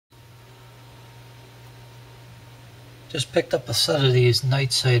Just picked up a set of these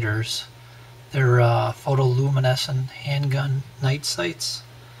Nitesiters. They're photoluminescent handgun night sights.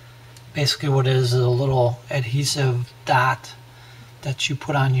 Basically what it is a little adhesive dot that you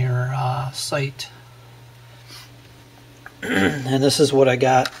put on your sight. And this is what I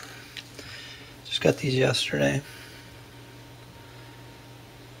got. Just got these yesterday.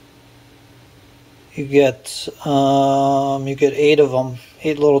 You get 8 of them,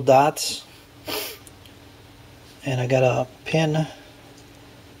 8 little dots. And I got a pin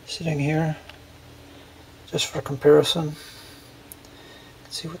sitting here just for comparison.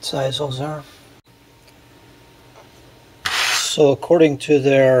 Let's see what size those are. So according to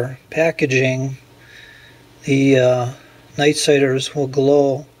their packaging, the Nitesiters will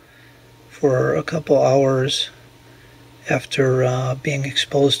glow for a couple hours after being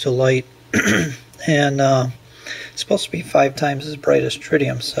exposed to light. And it's supposed to be 5 times as bright as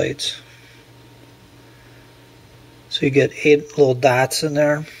Tritium sights. So you get 8 little dots in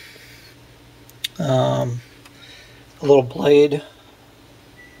there. A little blade.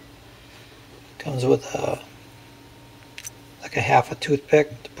 Comes with like a half a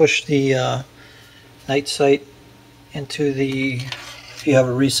toothpick to push the night sight into the, if you have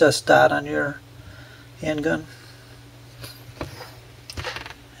a recessed dot on your handgun.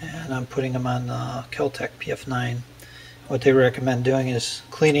 And I'm putting them on the Keltec PF9. What they recommend doing is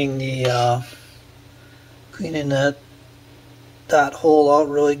cleaning that dot hole out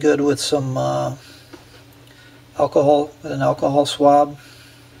really good with some alcohol, with an alcohol swab,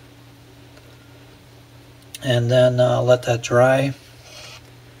 and then let that dry.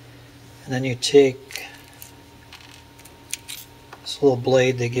 And then you take this little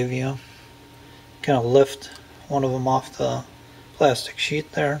blade they give you, kind of lift one of them off the plastic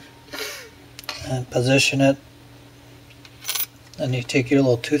sheet there and position it. Then you take your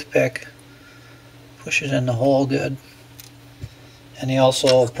little toothpick, push it in the hole good. And they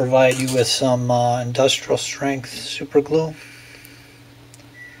also provide you with some industrial strength super glue.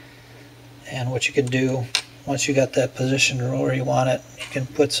 And what you can do, once you got that positioned where you want it, you can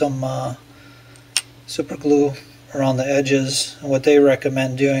put some super glue around the edges. And what they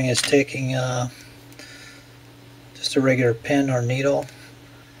recommend doing is taking just a regular pin or needle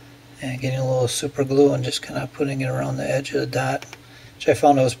and getting a little super glue and just kind of putting it around the edge of the dot, which I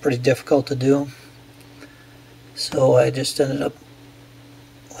found it was pretty difficult to do. So I just ended up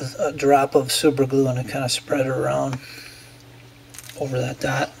with a drop of super glue and I kind of spread it around over that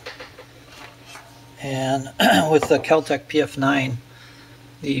dot. And with the Keltec PF9,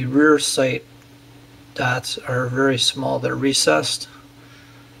 the rear sight dots are very small. They're recessed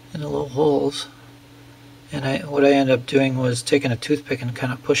in the little holes. And what I ended up doing was taking a toothpick and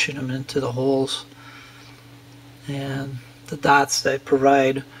kind of pushing them into the holes. And the dots they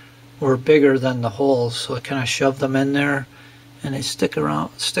provide were bigger than the holes, so I kind of shoved them in there, and they stick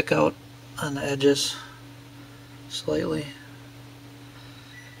out on the edges slightly.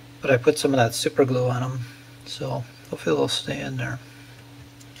 But I put some of that super glue on them, so hopefully they'll stay in there.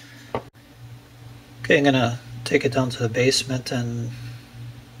 Okay, I'm gonna take it down to the basement and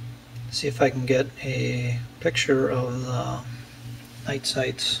see if I can get a picture of the night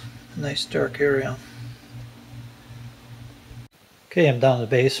sights. A nice dark area. Okay, I'm down in the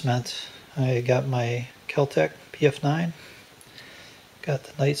basement. I got my Keltec PF9, got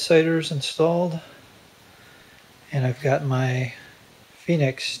the Nitesiters installed, and I've got my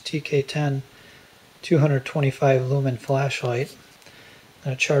Phoenix TK10 225 lumen flashlight. I'm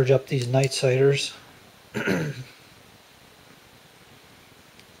going to charge up these Nitesiters. And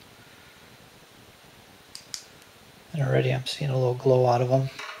already I'm seeing a little glow out of them.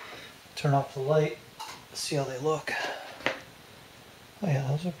 Turn off the light, see how they look. Oh yeah,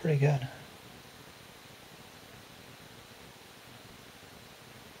 those are pretty good.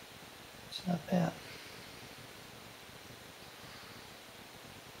 It's not bad.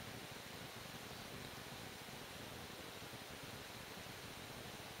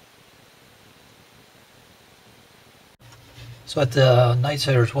 So at the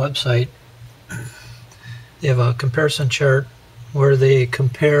Nitesiters website, they have a comparison chart where they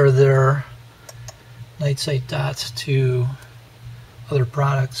compare their night sight dots to other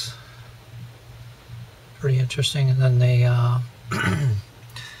products. Pretty interesting. And then they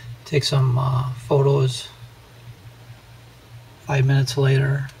take some photos 5 minutes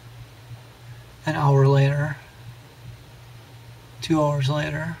later, an hour later, 2 hours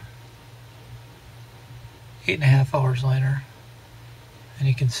later, 8.5 hours later, and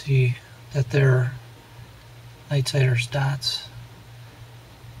you can see that their Nitesiters dots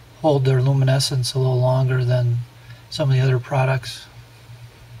hold their luminescence a little longer than some of the other products.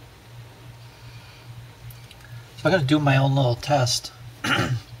 So I'm going to do my own little test.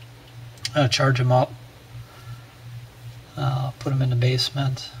 I'm going to charge them up, put them in the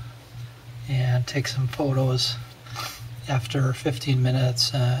basement, and take some photos after 15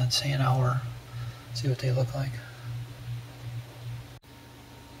 minutes and say an hour. See what they look like.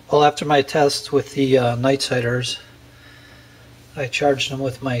 Well, after my test with the Nitesiters, I charged them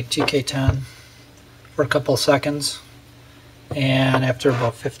with my TK10 for a couple of seconds, and after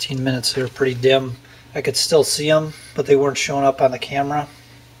about 15 minutes they were pretty dim. I could still see them, but they weren't showing up on the camera.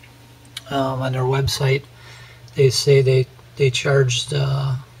 On their website they say they charged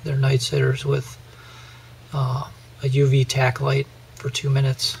their Nitesiters with a UV tack light for 2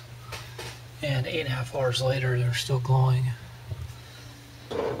 minutes, and 8.5 hours later they're still glowing.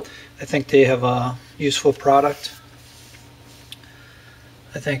 I think they have a useful product.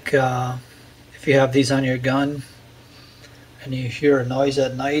 I think if you have these on your gun and you hear a noise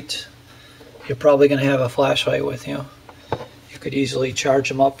at night, you're probably going to have a flashlight with you. You could easily charge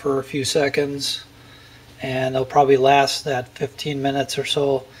them up for a few seconds, and they'll probably last that 15 minutes or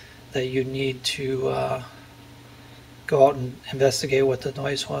so that you need to go out and investigate what the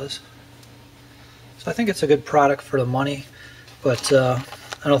noise was. So I think it's a good product for the money, but I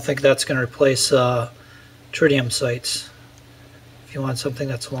don't think that's going to replace tritium sights if you want something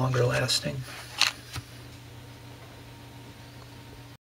that's longer lasting.